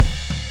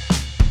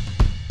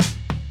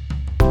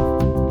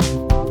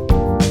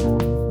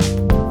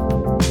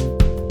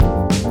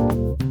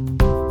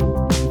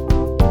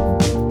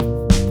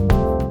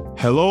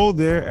Hello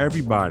there,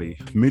 everybody.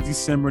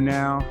 Mid-December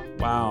now.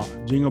 Wow.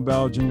 Jingle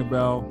bell, jingle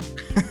bell.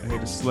 I hear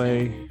the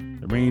sleigh.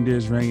 The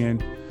reindeer's ringing.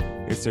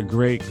 It's a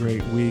great,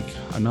 great week.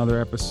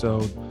 Another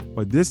episode,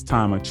 but this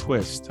time a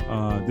twist.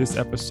 This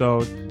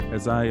episode,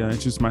 as I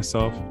introduce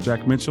myself,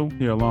 Jack Mitchell,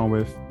 here along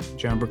with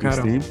John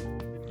Bricado. Steve.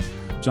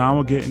 John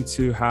will get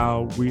into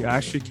how we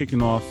actually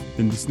kicking off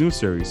in this new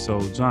series. So,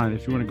 John,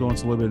 if you want to go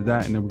into a little bit of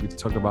that, and then we can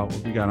talk about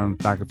what we got on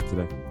the docket for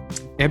today.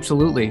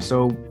 Absolutely.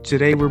 So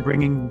today we're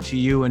bringing to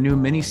you a new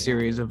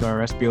mini-series of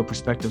our SBO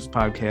Perspectives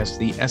podcast,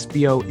 the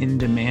SBO In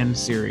Demand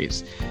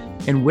series.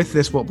 And with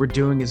this, what we're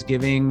doing is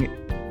giving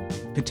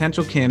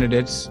potential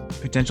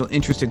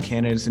interested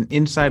candidates, an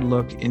inside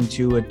look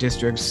into a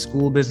district's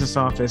school business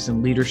office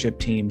and leadership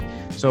team.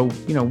 So,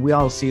 we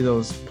all see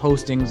those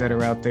postings that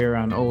are out there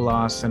on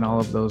OLAS and all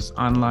of those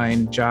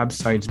online job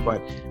sites,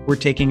 but we're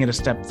taking it a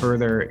step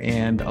further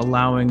and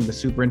allowing the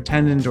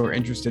superintendent or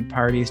interested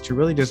parties to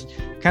really just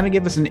kind of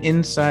give us an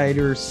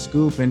insider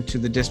scoop into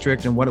the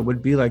district and what it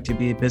would be like to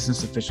be a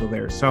business official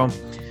there. So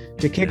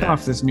to kick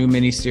off this new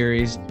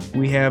mini-series,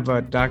 we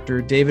have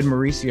Dr. David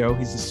Mauricio.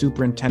 He's the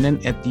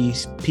superintendent at the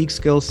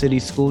Peekskill City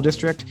School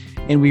District,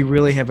 and we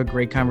really have a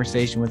great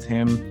conversation with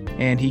him,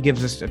 and he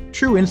gives us a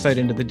true insight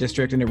into the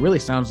district, and it really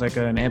sounds like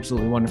an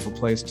absolutely wonderful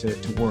place to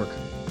work.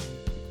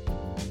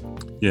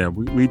 Yeah,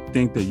 we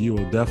think that you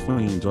will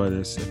definitely enjoy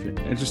this if you're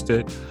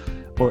interested,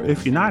 or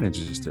if you're not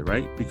interested,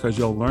 right? Because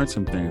you'll learn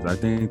some things. I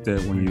think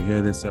that when you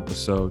hear this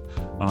episode,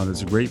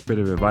 there's a great bit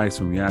of advice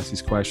when we ask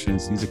these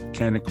questions. These are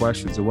candid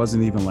questions. It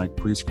wasn't even like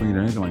pre-screened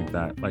or anything like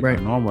that, like right.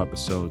 Our normal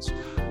episodes,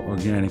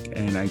 organic.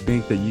 And I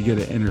think that you get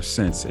an inner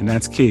sense, and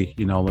that's key.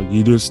 Like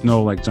you just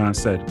know, like John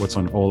said, what's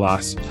on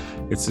OLAS.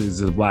 It's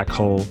a black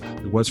hole,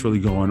 what's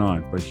really going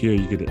on. But here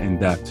you get it in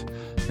depth.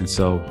 And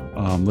so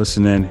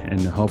listen in,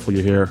 and hopefully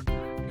you hear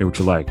what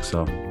you like.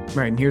 So.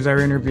 Right, and here's our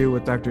interview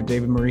with Dr.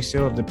 David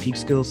Mauricio of the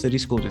Peekskill City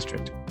School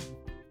District.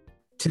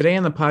 Today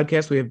on the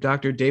podcast, we have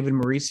Dr. David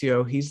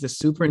Mauricio. He's the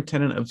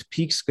superintendent of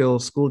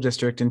Peekskill School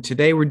District, and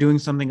today we're doing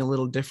something a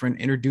little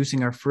different,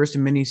 introducing our first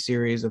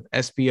mini-series of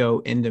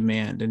SBO In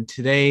Demand. And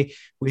today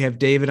we have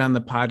David on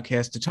the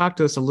podcast to talk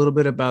to us a little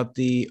bit about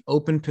the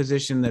open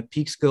position that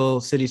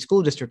Peekskill City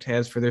School District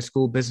has for their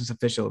school business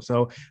officials.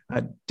 So,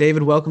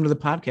 David, welcome to the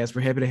podcast.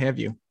 We're happy to have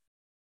you.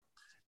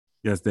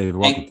 Yes, David,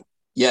 welcome.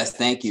 Yes,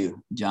 thank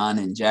you, John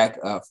and Jack,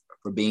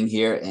 for being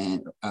here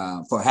and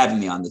for having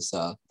me on this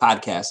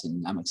podcast.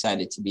 And I'm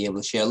excited to be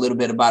able to share a little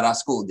bit about our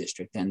school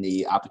district and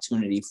the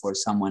opportunity for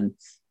someone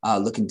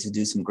looking to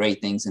do some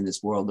great things in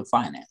this world of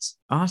finance.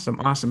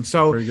 Awesome.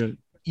 So very good.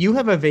 You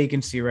have a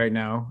vacancy right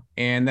now,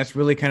 and that's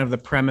really kind of the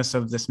premise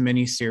of this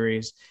mini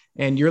series.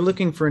 And you're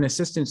looking for an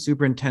assistant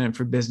superintendent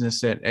for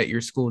business at your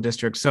school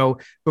district. So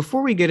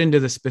before we get into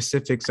the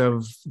specifics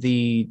of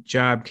the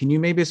job, can you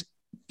maybe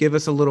give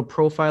us a little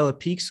profile of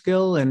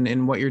Peekskill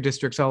and what your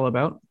district's all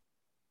about?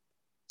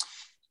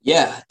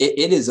 Yeah,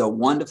 it is a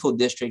wonderful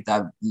district.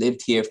 I've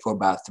lived here for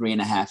about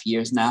 3.5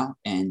 years now.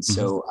 And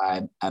so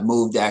I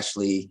moved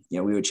actually, we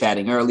were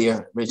chatting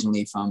earlier,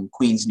 originally from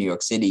Queens, New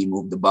York City,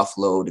 moved to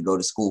Buffalo to go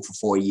to school for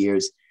 4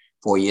 years.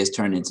 4 years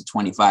turned into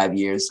 25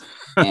 years.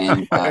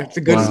 And it's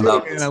a good city,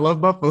 and I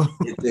love Buffalo.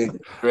 It's a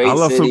great I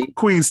love city. some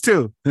Queens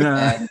too.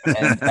 and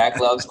Jack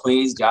loves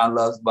Queens, John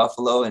loves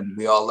Buffalo, and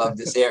we all love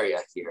this area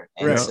here.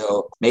 And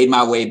so made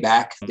my way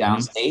back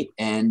downstate.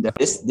 And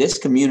this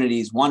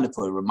community is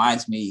wonderful. It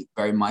reminds me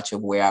very much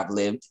of where I've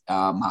lived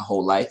my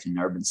whole life in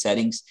urban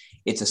settings.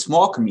 It's a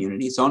small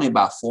community. It's only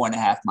about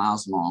 4.5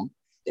 miles long.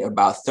 There are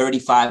about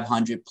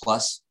 3,500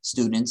 plus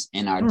students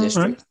in our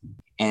district.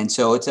 And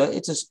so it's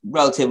a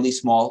relatively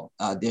small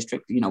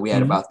district. We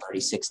had about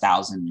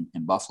 36,000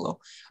 in Buffalo,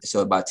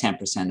 so about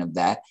 10% of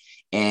that.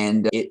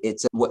 And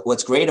it's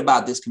what's great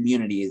about this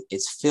community is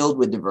it's filled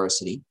with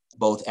diversity,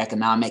 both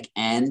economic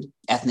and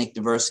ethnic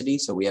diversity.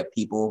 So we have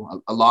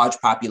people, a large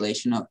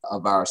population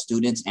of our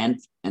students and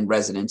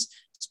residents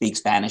speak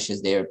Spanish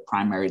as their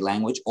primary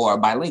language or are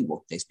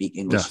bilingual. They speak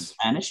English and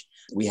Spanish.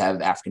 We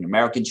have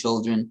African-American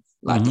children,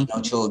 Latino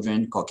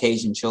children,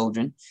 Caucasian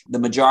children. The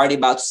majority,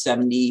 about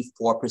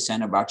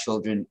 74% of our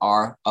children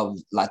are of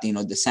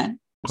Latino descent.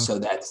 So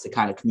that's the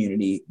kind of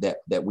community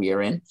that we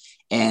are in.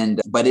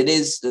 But it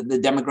is, the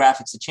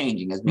demographics are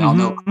changing. As we all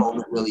know,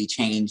 COVID really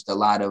changed a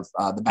lot of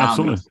the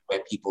boundaries of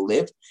where people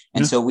live.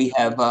 And so we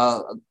have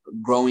a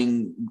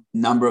growing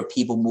number of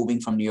people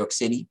moving from New York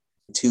City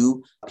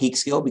to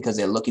Peekskill because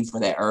they're looking for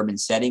that urban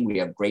setting. We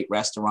have great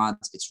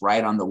restaurants. It's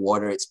right on the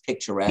water. It's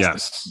picturesque.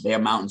 Yes. There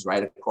are mountains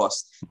right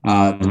across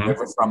the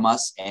river from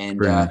us. And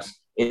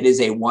it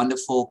is a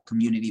wonderful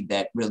community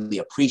that really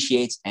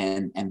appreciates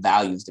and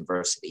values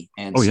diversity.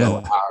 And we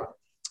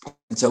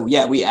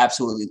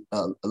absolutely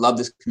love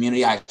this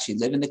community. I actually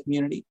live in the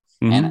community.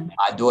 And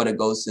my daughter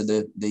goes to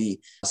the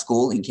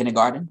school in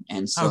kindergarten.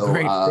 And so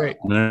great.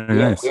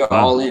 we are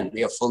all in.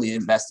 We are fully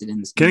invested in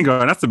this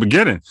kindergarten. That's the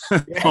beginning.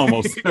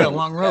 Almost. A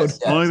long road. Yes.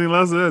 Only thing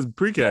less is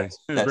pre-K.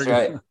 That's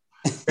right.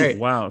 Great.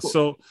 Wow.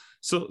 So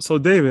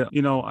David,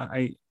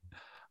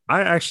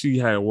 I actually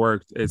had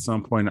worked at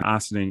some point in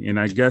Ossining, and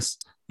I guess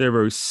they're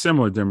very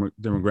similar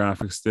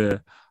demographics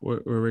there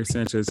with Ray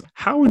Sanchez.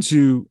 How would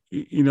you,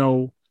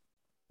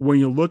 when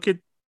you look at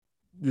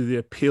the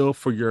appeal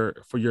for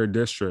your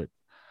district,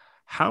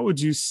 how would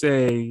you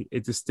say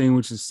it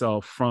distinguishes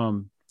itself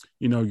from,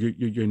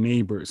 your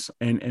neighbors?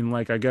 And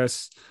like, I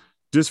guess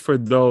just for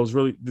those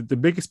really, the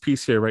biggest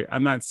piece here, right?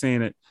 I'm not saying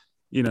that,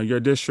 your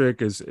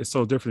district is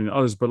so different than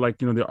others, but like,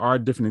 there are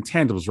different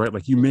intangibles, right?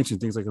 Like you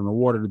mentioned things like in the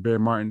water, the Bear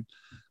Martin,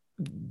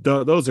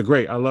 those are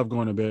great. I love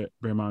going to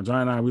Bear Mountain.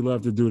 John and I, we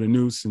love to do the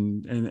noose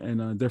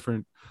and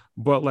different,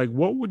 but like,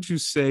 what would you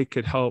say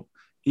could help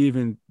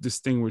even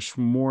distinguish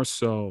more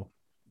so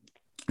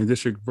a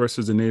district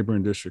versus the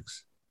neighboring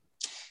districts?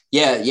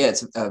 Yeah,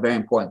 it's a very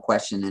important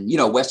question.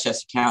 And,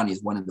 Westchester County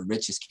is one of the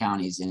richest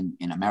counties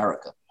in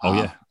America. Oh,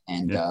 yeah.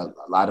 A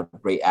lot of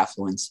great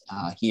affluence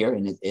here.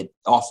 And it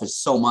offers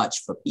so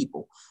much for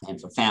people and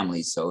for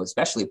families. So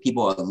especially if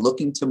people are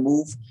looking to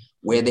move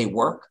where they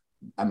work.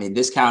 I mean,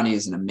 this county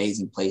is an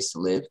amazing place to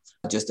live,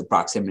 just the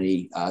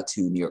proximity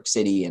to New York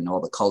City and all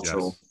the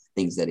cultural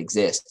things that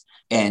exist.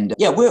 And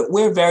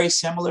we're very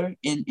similar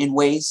in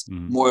ways,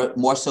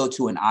 more so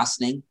to an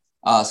Ossining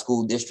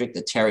school district,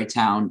 a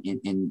Tarrytown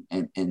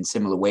in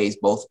similar ways,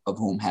 both of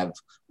whom have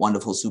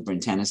wonderful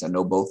superintendents. I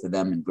know both of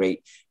them and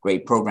great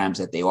programs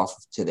that they offer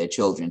to their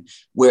children.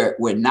 We're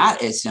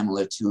not as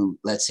similar to,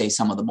 let's say,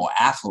 some of the more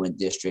affluent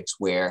districts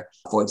where,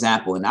 for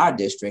example, in our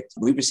district,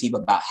 we receive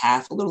about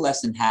half, a little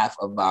less than half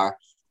of our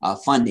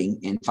funding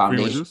in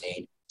foundation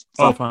aid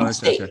from the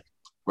state. Okay.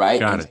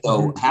 Right. And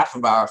so half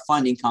of our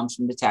funding comes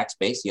from the tax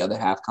base. The other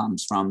half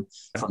comes from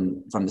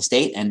the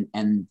state.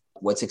 And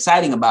what's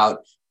exciting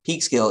about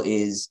Peekskill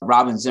is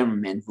Robin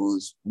Zimmerman,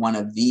 who's one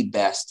of the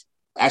best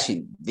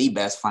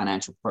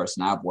financial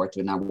person I've worked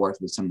with. And I've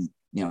worked with some,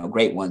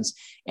 great ones.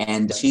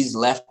 And she's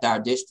left our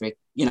district.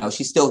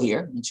 She's still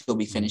here and she'll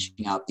be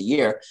finishing out the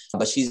year,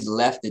 but she's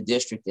left the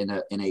district in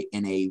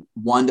a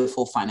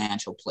wonderful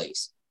financial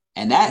place.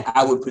 And that,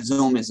 I would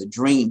presume, is a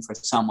dream for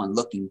someone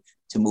looking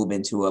to move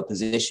into a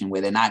position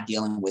where they're not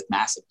dealing with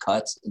massive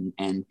cuts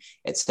and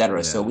et cetera.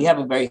 Yeah. So we have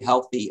a very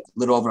healthy,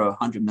 little over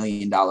 $100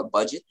 million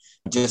budget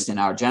just in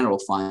our general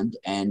fund.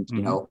 And,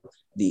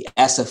 the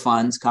ESSA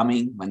funds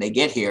coming when they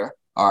get here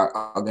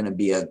are going to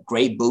be a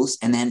great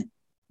boost. And then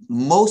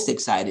most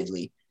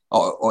excitedly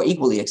or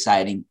equally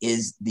exciting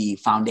is the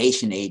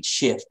foundation aid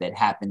shift that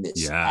happened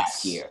this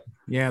past year.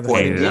 Yeah,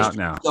 out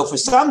now. So for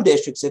some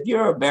districts, if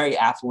you're a very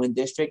affluent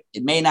district,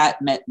 it may not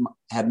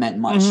have meant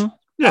much.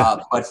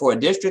 But for a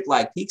district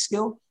like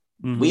Peekskill,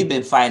 we've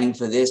been fighting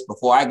for this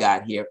before I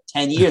got here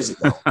 10 years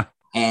ago.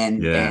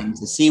 And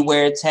to see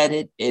where it's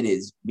headed, it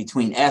is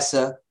between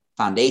ESSA,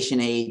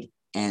 foundation aid,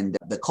 and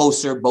the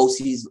COSER,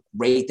 BOCES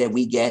rate that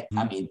we get.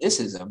 I mean, this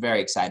is a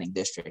very exciting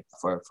district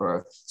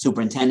for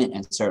superintendent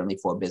and certainly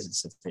for a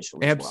business official.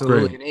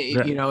 Absolutely.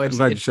 Well. I'm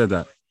glad you said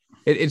that.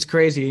 It's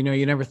crazy.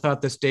 You never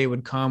thought this day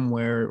would come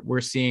where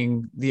we're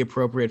seeing the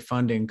appropriate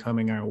funding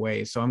coming our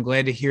way. So I'm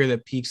glad to hear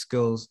that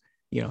Peekskills,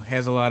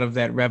 has a lot of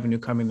that revenue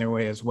coming their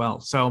way as well.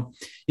 So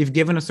you've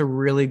given us a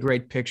really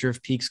great picture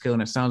of Peekskill,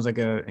 and it sounds like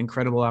an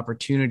incredible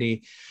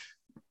opportunity.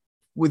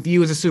 With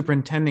you as a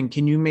superintendent,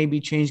 can you maybe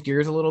change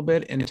gears a little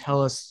bit and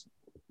tell us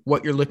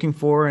what you're looking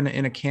for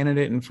in a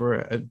candidate and for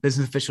a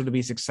business official to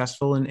be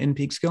successful in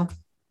Peekskill?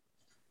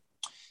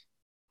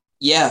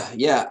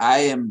 Yeah.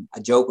 I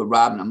joke with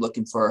Robin. I'm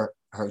looking for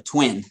her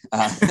twin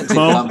to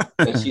come.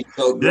 She's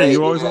so great. Yeah,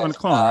 you always want to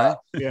clone, right?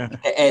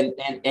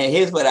 And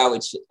here's what I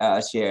would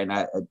share,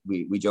 and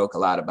we joke a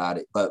lot about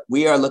it. But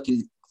we are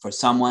looking for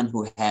someone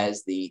who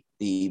has the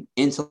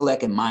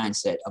intellect and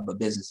mindset of a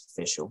business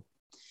official,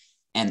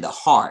 and the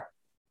heart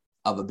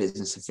of a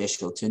business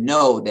official to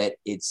know that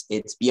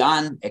it's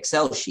beyond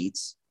Excel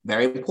sheets.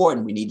 Very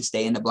important. We need to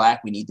stay in the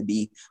black. We need to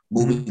be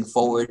moving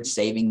forward,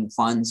 saving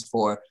funds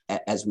for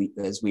as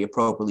we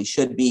appropriately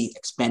should be,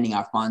 expending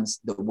our funds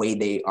the way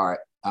they are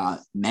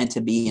meant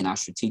to be in our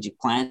strategic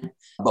plan.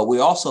 But we're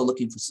also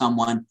looking for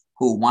someone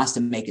who wants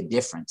to make a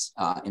difference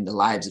in the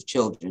lives of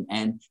children.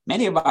 And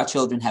many of our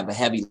children have a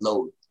heavy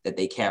load that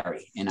they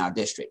carry in our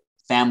district.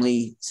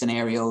 Family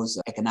scenarios,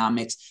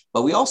 economics,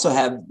 but we also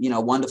have,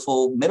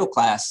 wonderful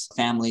middle-class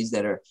families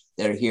that are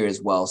here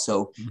as well.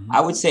 So I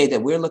would say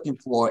that we're looking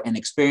for an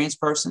experienced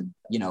person.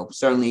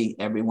 Certainly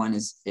everyone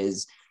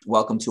is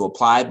welcome to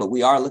apply, but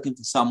we are looking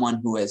for someone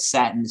who has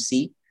sat in the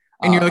seat.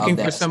 And you're looking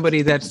for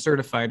somebody that's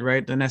certified,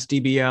 right? An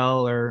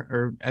SDBL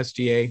or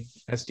SDA,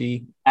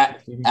 SD.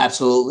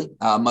 Absolutely.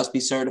 Must be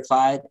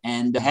certified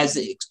and has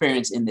the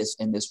experience in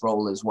this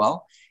role as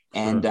well.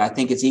 And I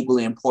think it's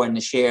equally important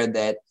to share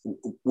that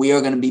we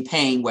are going to be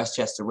paying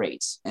Westchester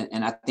rates.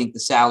 And I think the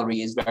salary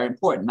is very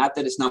important. Not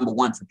that it's number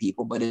one for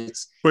people, but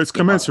it's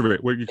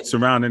commensurate with your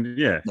surrounding,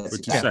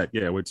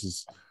 which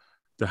is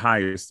the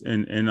highest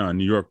in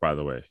New York, by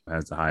the way,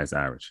 has the highest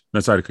average.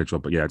 That's sorry to cut you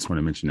off, but I just want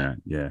to mention that.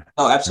 Yeah.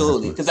 Oh,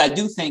 absolutely. Because I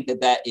do think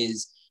that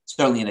is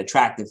certainly an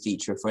attractive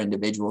feature for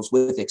individuals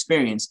with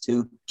experience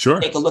to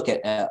take a look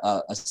at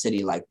a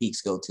city like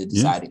Peekskill to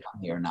decide to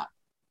come here or not.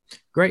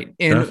 Great.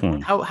 And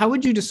Definitely. how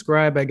would you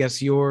describe, I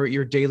guess,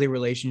 your daily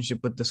relationship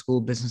with the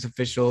school business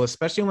official,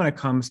 especially when it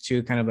comes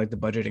to kind of like the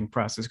budgeting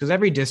process? Because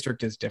every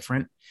district is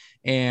different.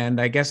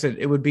 And I guess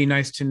it would be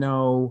nice to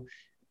know,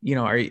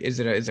 is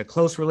it a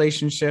close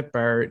relationship,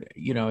 or,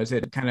 is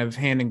it kind of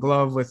hand in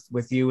glove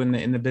with you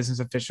and the business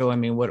official? I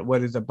mean,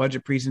 what does the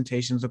budget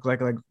presentations look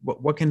like? Like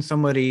what can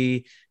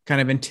somebody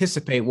kind of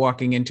anticipate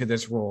walking into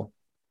this role?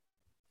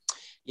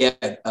 Yeah,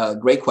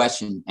 great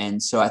question.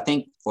 And so I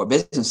think for a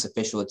business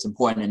official, it's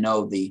important to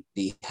know the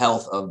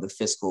health of the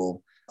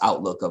fiscal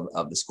outlook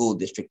of the school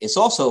district. It's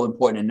also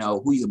important to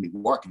know who you're going to be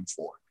working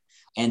for.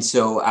 And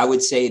so I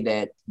would say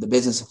that the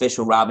business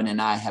official, Robin,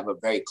 and I have a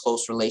very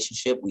close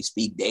relationship. We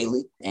speak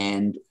daily,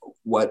 and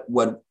what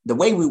the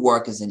way we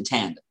work is in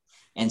tandem.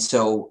 And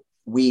so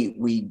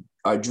we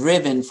are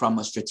driven from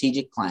a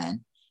strategic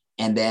plan.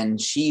 And then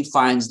she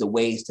finds the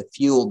ways to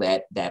fuel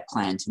that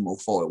plan to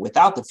move forward.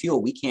 Without the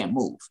fuel, we can't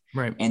move.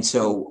 Right. And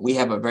so we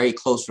have a very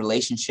close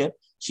relationship.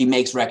 She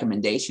makes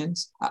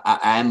recommendations.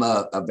 I'm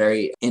a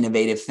very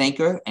innovative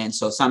thinker. And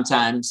so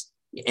sometimes,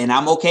 and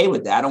I'm okay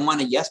with that. I don't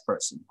want a yes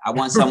person. I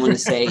want someone to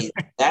say,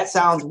 that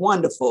sounds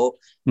wonderful,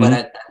 but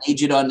I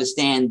need you to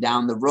understand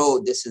down the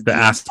road, this is the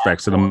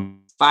aspects of them.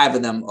 5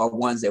 of them are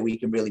ones that we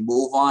can really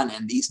move on,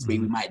 and these 3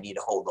 we might need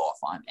to hold off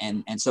on.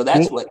 And so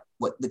that's what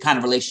the kind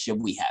of relationship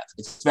we have.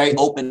 It's very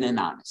open and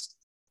honest.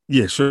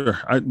 Yeah, sure.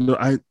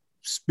 I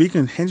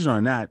speaking hinging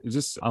on that, it's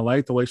just I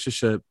like the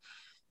relationship.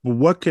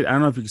 But I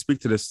don't know if you can speak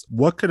to this.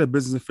 What could a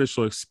business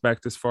official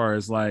expect as far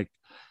as like,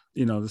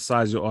 the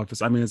size of your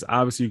office? I mean, it's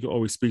obviously you can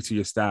always speak to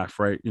your staff,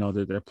 right?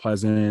 They're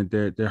pleasant,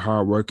 they're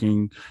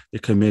hardworking,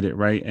 they're committed,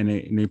 right? And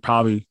they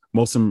probably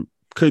most of them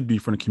could be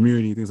from the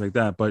community, things like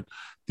that. But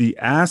the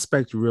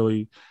aspect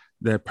really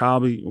that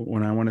probably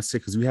when I want to say,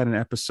 because we had an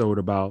episode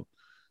about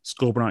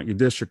scoping out your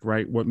district,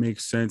 right? What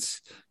makes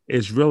sense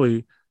is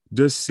really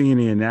just seeing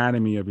the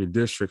anatomy of your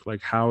district,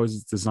 like how is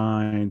it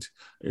designed?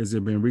 Has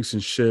there been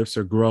recent shifts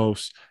or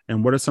growths?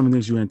 And what are some of the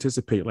things you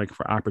anticipate, like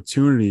for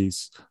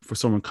opportunities for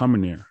someone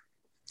coming there?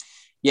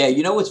 Yeah,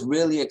 what's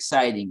really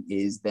exciting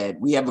is that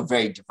we have a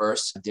very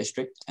diverse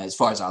district as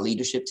far as our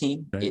leadership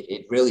team. Okay.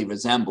 It really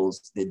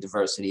resembles the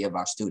diversity of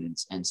our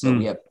students. And so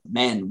we have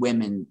men,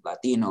 women,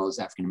 Latinos,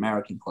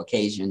 African-American,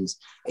 Caucasians,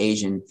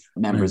 Asian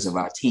members of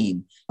our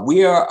team.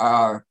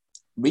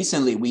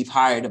 Recently, we've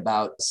hired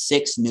about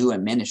 6 new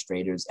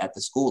administrators at the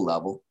school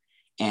level.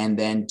 And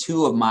then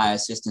 2 of my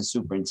assistant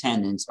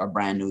superintendents are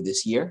brand new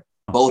this year,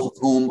 both of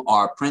whom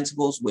are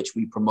principals, which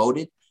we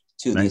promoted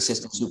to the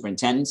assistant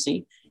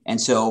superintendency. And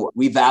so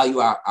we value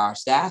our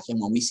staff. And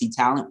when we see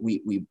talent,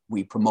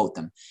 we promote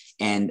them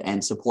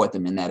and support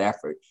them in that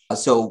effort.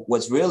 So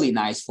what's really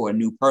nice for a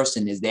new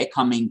person is they're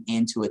coming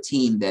into a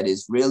team that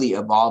is really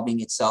evolving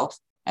itself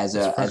as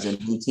a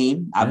new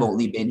team. Yeah. I've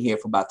only been here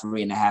for about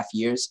 3.5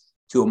 years.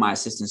 2 of my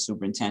assistant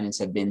superintendents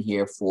have been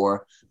here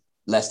for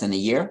less than a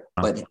year,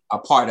 but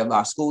are part of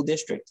our school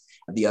district.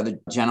 The other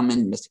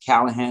gentleman, Mr.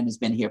 Callahan, has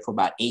been here for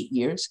about 8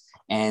 years.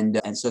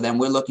 And so then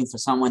we're looking for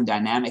someone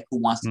dynamic who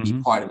wants to be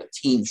part of a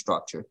team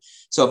structure.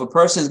 So if a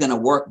person is going to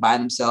work by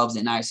themselves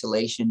in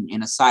isolation,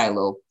 in a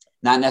silo,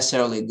 not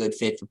necessarily a good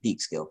fit for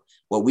Peekskill.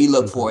 What we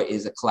look for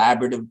is a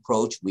collaborative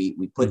approach. We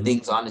put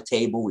things on the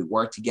table, we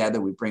work together,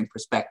 we bring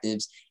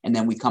perspectives, and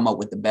then we come up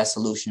with the best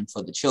solution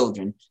for the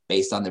children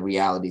based on the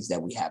realities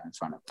that we have in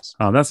front of us.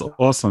 Oh, that's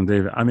awesome,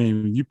 David. I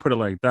mean, you put it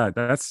like that.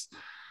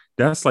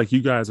 That's like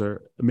you guys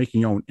are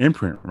making your own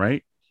imprint,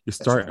 right? You're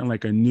starting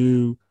like a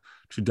new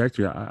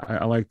trajectory.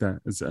 I like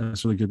that.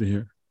 That's really good to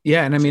hear.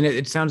 Yeah. And I mean,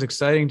 it sounds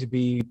exciting to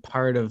be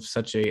part of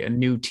such a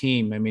new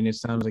team. I mean, it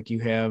sounds like you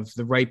have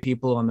the right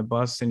people on the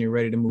bus and you're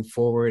ready to move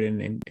forward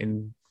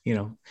and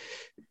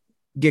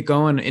get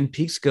going in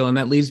Peekskill. And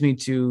that leads me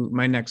to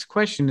my next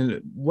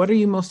question. What are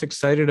you most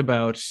excited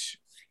about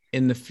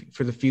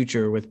for the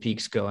future with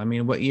Peekskill? I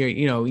mean,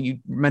 you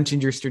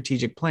mentioned your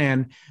strategic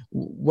plan.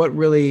 What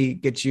really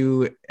gets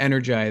you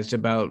energized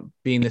about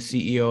being the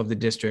CEO of the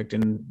district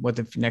and what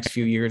the next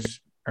few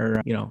years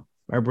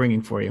are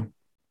bringing for you?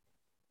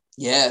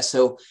 Yeah.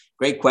 So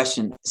great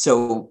question.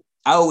 So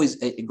I always,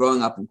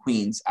 growing up in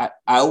Queens, I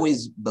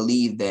always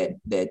believe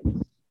that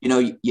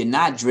you're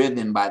not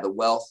driven by the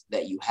wealth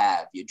that you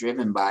have. You're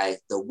driven by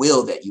the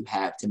will that you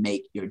have to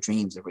make your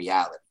dreams a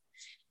reality.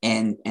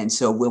 And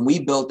so when we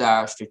built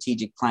our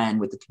strategic plan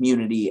with the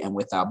community and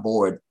with our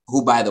board,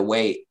 who, by the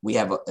way, we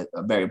have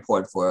a very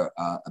important for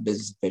a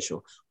business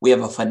official, we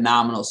have a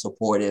phenomenal,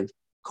 supportive,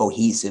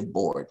 cohesive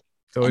board.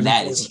 So and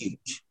that is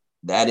huge.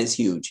 That is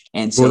huge.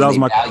 And so that was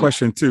my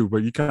question too,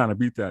 but you kind of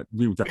beat that.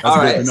 That's all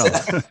right.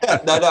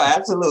 No,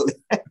 absolutely.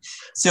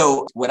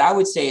 So what I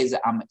would say is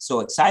I'm so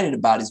excited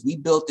about is we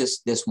built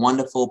this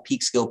wonderful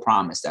Peekskill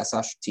promise. That's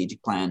our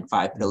strategic plan,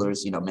 5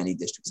 pillars. Many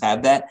districts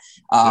have that.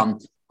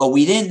 But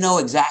we didn't know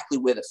exactly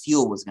where the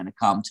fuel was going to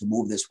come to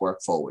move this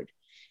work forward.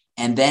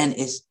 And then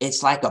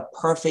it's like a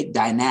perfect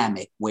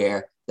dynamic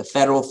where the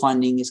federal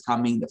funding is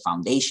coming, the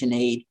foundation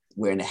aid,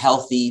 We're in a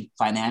healthy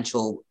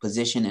financial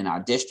position in our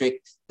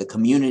district. The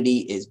community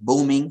is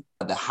booming.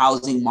 The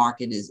housing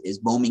market is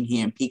booming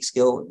here in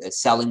Peekskill.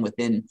 It's selling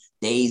within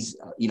days,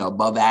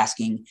 above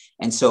asking.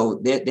 And so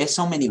there's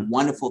so many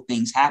wonderful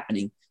things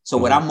happening. So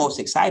what I'm most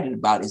excited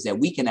about is that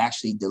we can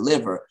actually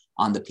deliver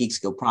on the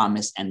Peekskill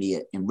promise and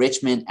the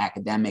enrichment,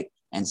 academic,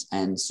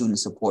 and student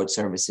support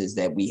services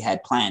that we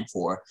had planned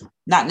for,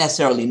 not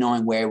necessarily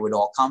knowing where it would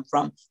all come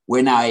from.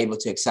 We're now able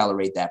to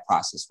accelerate that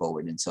process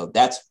forward. And so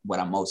that's what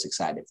I'm most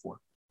excited for.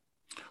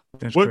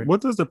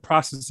 What does the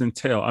process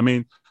entail? I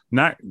mean,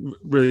 not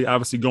really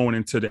obviously going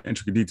into the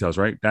intricate details,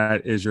 right?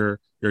 That is your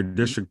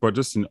district, but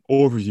just an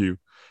overview,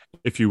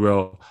 if you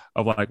will,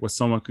 of like what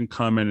someone can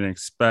come in and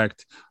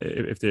expect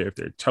if they're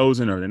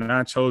chosen or they're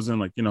not chosen,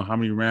 like, how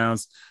many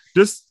rounds,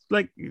 just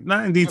like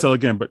not in detail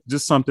again, but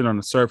just something on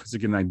the surface to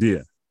get an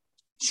idea.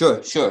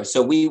 Sure.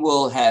 So we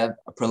will have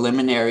a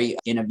preliminary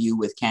interview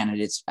with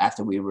candidates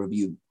after we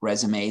review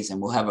resumes,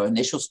 and we'll have an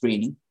initial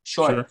screening,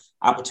 short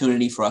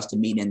opportunity for us to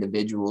meet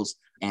individuals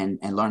and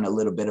learn a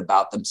little bit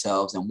about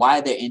themselves and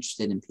why they're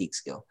interested in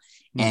Peekskill.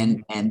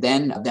 And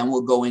then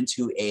we'll go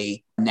into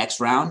a next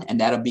round, and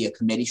that'll be a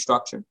committee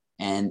structure.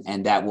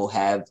 And that will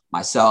have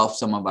myself,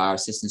 some of our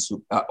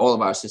all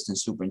of our assistant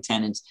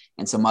superintendents,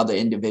 and some other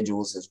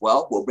individuals as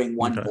well. We'll bring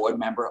one board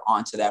member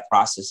onto that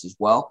process as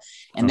well.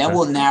 And then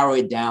we'll narrow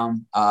it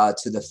down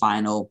to the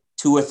final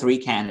 2 or 3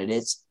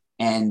 candidates.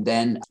 And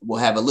then we'll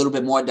have a little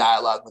bit more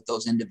dialogue with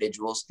those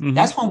individuals.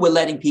 That's when we're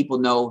letting people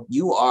know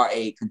you are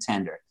a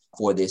contender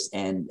for this,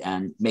 and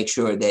make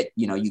sure that,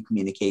 you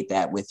communicate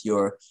that with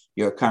your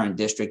current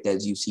district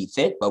as you see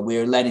fit. But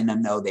we're letting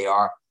them know they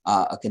are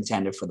a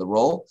contender for the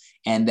role.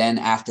 And then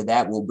after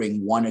that, we'll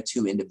bring 1 or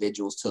 2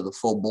 individuals to the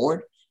full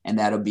board, and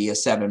that'll be a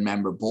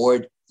 7-member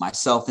board,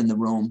 myself in the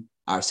room,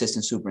 our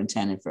assistant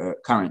superintendent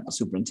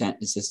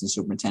assistant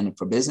superintendent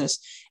for business.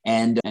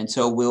 And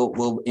so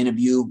we'll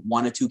interview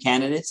 1 or 2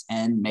 candidates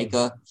and make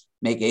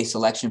a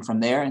selection from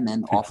there, and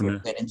then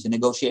get into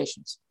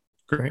negotiations.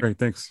 Great.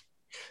 Thanks.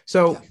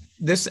 So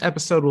this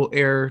episode will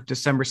air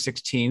December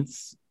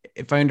 16th.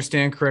 If I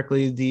understand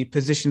correctly, the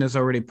position is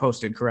already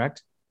posted,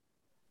 correct?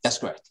 That's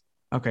correct.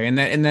 Okay. And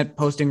that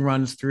posting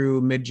runs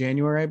through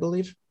mid-January, I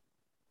believe?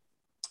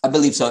 I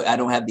believe so. I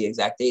don't have the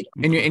exact date.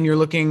 And you're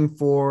looking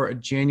for a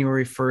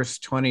January 1st,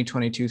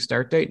 2022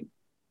 start date?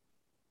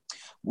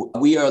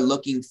 We are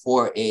looking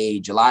for a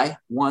July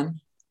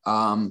 1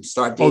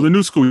 start date. Oh, the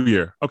new school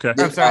year. Okay.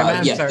 I'm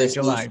sorry,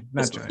 July.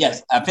 Not July.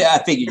 Yes, I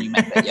figured you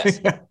meant that,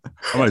 yes.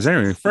 I'm like,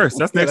 January 1st.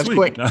 That's next week.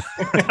 Quick.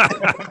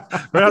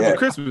 Right after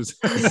Christmas.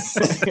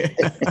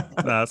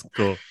 That's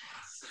cool.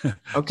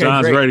 Okay,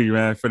 John's great. ready,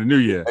 man, for the new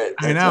year.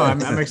 I know.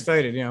 I'm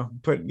excited.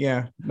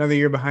 Another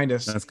year behind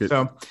us. That's good.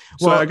 So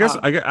I guess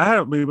I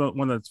have maybe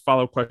one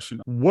follow-up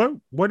question.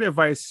 What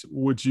advice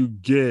would you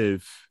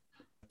give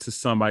to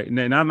somebody?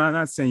 And I'm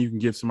not saying you can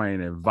give somebody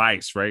an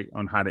advice, right,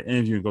 on how to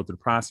interview and go through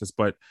the process,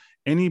 but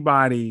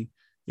anybody,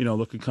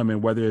 looking to come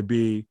in, whether it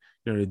be,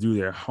 to do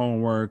their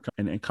homework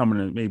and coming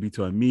in maybe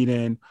to a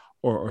meeting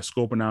or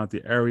scoping out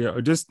the area,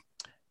 or just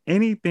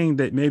anything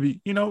that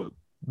maybe,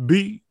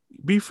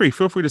 be free.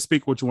 Feel free to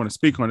speak what you want to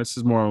speak on. This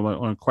is more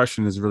on a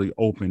question that's really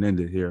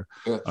open-ended here,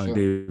 sure.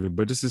 David.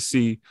 But just to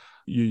see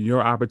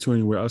your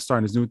opportunity where us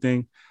starting this new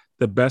thing,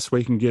 the best way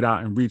you can get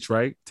out and reach,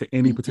 right, to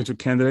any potential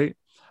candidate.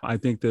 I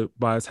think that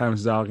by us having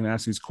this dialogue and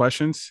asking these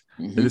questions,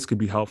 that this could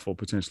be helpful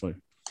potentially.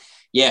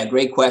 Yeah,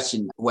 great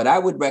question. What I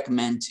would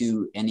recommend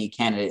to any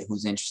candidate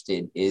who's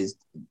interested is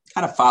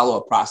kind of follow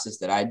a process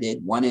that I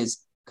did. One is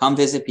come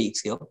visit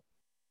Peekskill,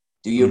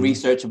 do your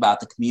research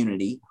about the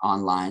community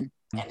online,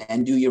 and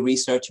then do your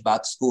research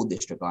about the school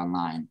district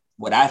online.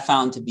 What I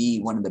found to be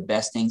one of the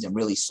best things and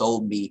really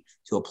sold me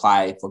to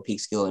apply for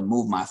Peekskill and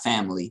move my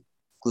family,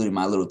 including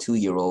my little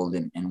 2-year-old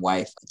and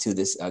wife, to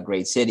this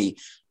great city,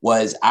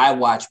 was I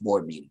watched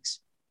board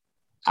meetings.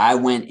 I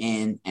went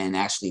in and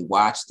actually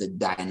watched the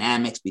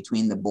dynamics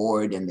between the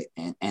board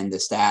and the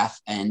staff.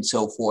 And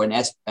so for an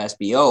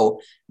SBO,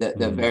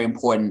 the very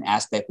important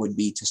aspect would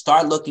be to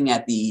start looking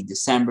at the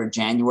December,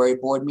 January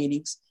board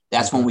meetings.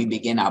 That's when we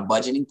begin our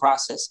budgeting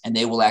process, and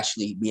they will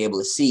actually be able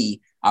to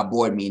see our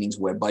board meetings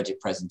where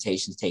budget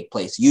presentations take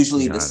place.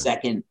 Usually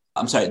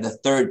the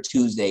third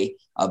Tuesday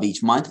of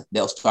each month,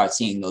 they'll start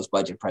seeing those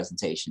budget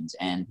presentations.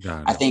 And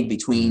I think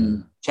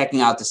between checking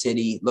out the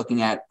city,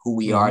 looking at who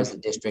we are as a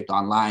district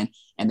online,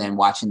 and then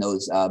watching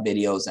those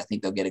videos, I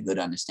think they'll get a good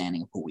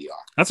understanding of who we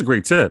are. That's a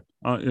great tip.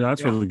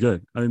 That's really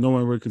good. I think no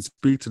one really could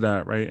speak to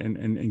that, right?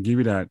 And give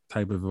you that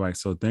type of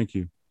advice. So thank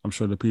you. I'm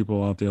sure the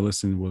people out there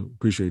listening will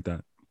appreciate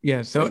that.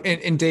 Yeah. So,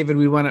 and David,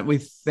 we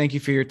thank you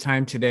for your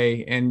time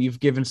today, and you've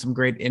given some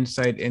great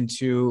insight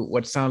into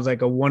what sounds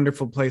like a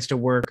wonderful place to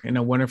work and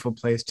a wonderful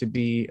place to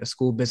be a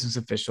school business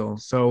official.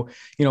 So,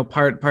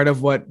 part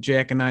of what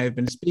Jack and I have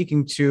been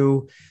speaking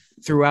to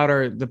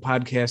throughout the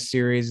podcast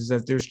series is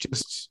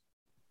that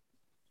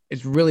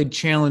it's really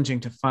challenging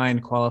to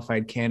find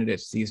qualified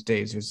candidates these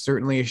days. There's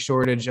certainly a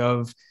shortage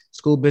of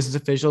school business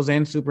officials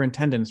and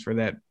superintendents for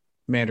that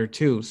matter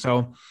too.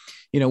 So,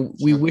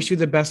 we wish you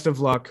the best of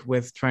luck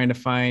with trying to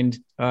find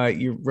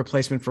your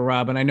replacement for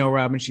Robin. I know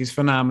Robin, she's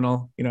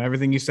phenomenal.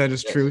 Everything you said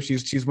is true.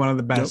 She's one of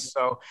the best. Yep.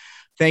 So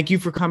thank you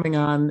for coming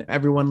on,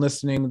 everyone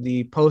listening.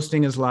 The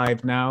posting is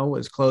live now.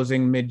 It's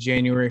closing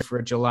mid-January for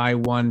a July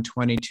 1,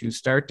 2022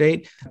 start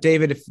date.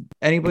 David, if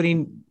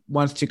anybody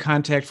wants to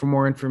contact for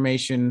more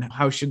information,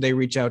 how should they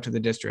reach out to the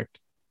district?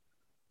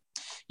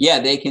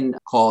 Yeah, they can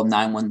call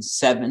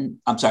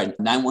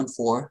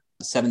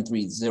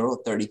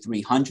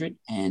 914-730-3300,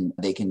 and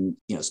they can,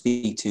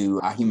 speak to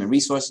our human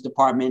resources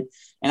department.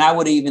 And I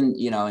would even,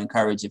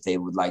 encourage if they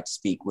would like to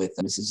speak with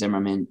Mrs.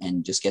 Zimmerman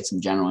and just get some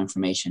general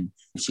information.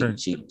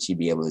 She'd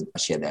be able to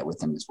share that with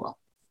them as well.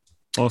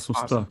 Awesome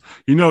stuff.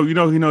 He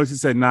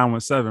said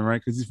 917,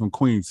 right? Because he's from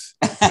Queens.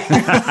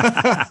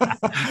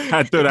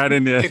 I threw that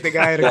in there. Take the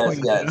guy out of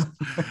Queens. Yes.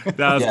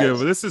 That was good.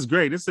 But this is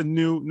great. This is a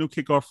new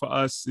kickoff for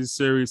us, this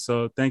series.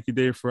 So thank you,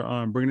 Dave, for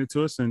bringing it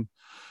to us. And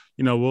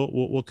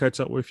we'll catch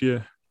up with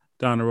you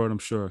down the road, I'm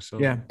sure. So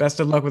yeah,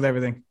 best of luck with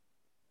everything.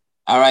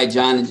 All right,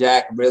 John and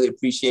Jack, really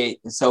appreciate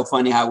it. It's so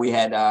funny how we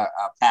had our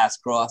paths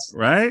cross.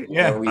 Right?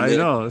 Yeah, I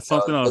know. It's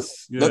something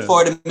else. Look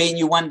forward to meeting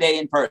you one day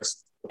in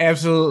person.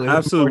 Absolutely.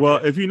 Well,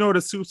 if you know the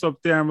suits up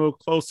there, I'm real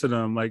close to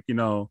them, like,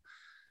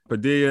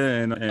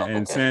 Padilla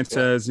and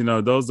Sanchez,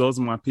 those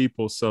are my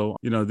people. So,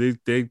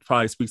 they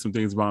probably speak some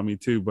things about me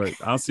too, but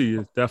I'll see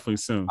you definitely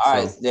soon. All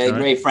right. They're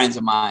great friends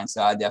of mine.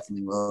 So I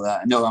definitely will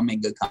know I'm in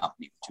good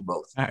company with you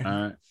both. All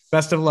right.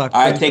 Best of luck.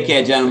 All right. Take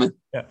care, gentlemen.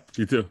 Yeah.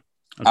 You too. Okay.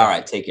 All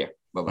right. Take care.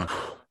 Bye-bye.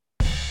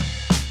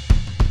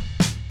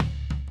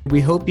 We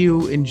hope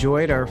you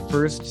enjoyed our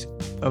first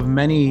of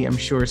many, I'm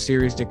sure,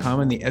 series to come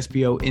in the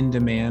SBO In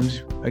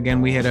Demand.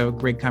 Again, we had a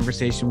great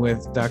conversation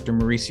with Dr.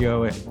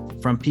 Mauricio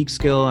from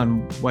Peekskill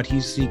on what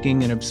he's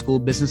seeking in a school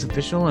business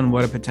official and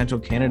what a potential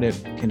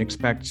candidate can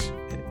expect,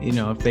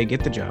 if they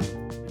get the job.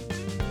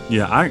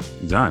 Yeah,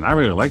 John, I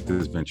really liked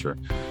this venture.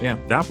 Yeah.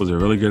 That was a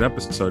really good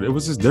episode. It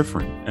was just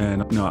different.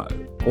 And,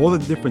 all the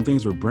different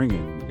things we're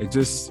bringing, it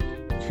just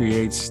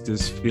creates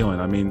this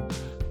feeling. I mean,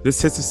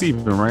 this hits the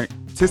season, right?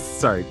 Tis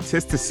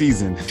the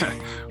season.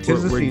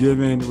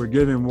 We're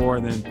giving more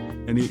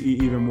than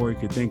even more you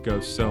could think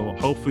of. So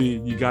hopefully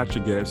you got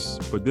your gifts,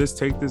 but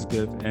take this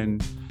gift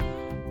and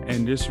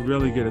just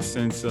really get a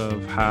sense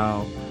of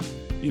how,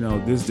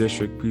 this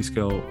district,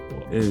 Peekskill,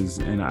 is.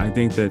 And I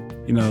think that,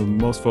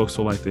 most folks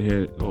will like to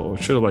hear or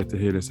should have liked to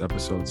hear this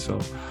episode. So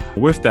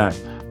with that,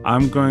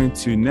 I'm going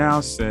to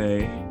now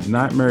say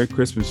not Merry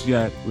Christmas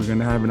yet. We're going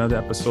to have another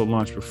episode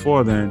launch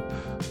before then.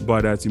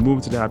 But as you move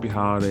into the happy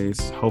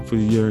holidays,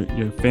 hopefully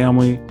your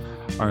family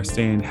are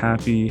staying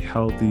happy,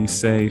 healthy,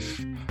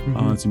 safe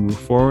to move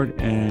forward.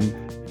 And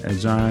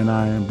as John and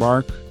I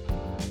embark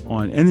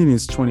on ending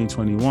this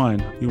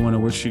 2021, we want to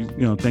wish you,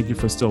 thank you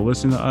for still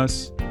listening to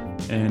us.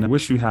 And I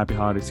wish you happy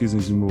holiday season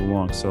as you move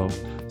along. So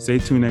stay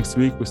tuned next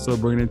week. We're still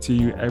bringing it to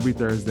you every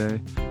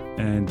Thursday.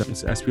 And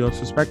it's SBO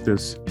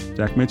Perspectives.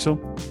 Jack Mitchell.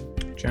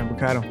 John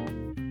Mercado.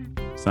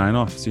 Sign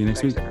off. See you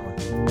next week.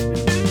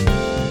 Everyone.